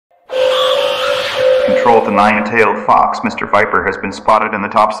Control to Nine-Tailed Fox. Mr. Viper has been spotted in the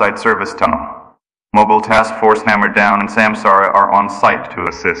topside service tunnel. Mobile Task Force Hammer Down and Samsara are on site to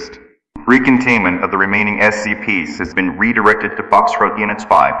assist. Recontainment of the remaining SCPs has been redirected to Foxtrot Units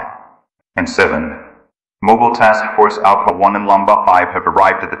 5 and 7. Mobile Task Force Alpha 1 and Lambda 5 have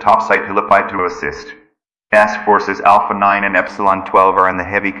arrived at the topside Hillipide to assist. Task Forces Alpha 9 and Epsilon 12 are in the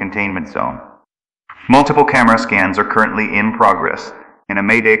heavy containment zone. Multiple camera scans are currently in progress, and a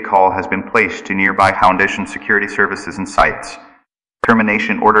Mayday call has been placed to nearby Foundation security services and sites.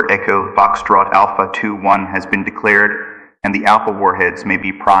 Termination Order Echo Foxtrot Alpha 2-1 has been declared, and the Alpha warheads may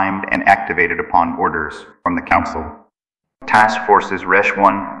be primed and activated upon orders from the Council. Task Forces Resh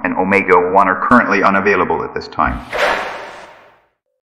 1 and Omega 1 are currently unavailable at this time.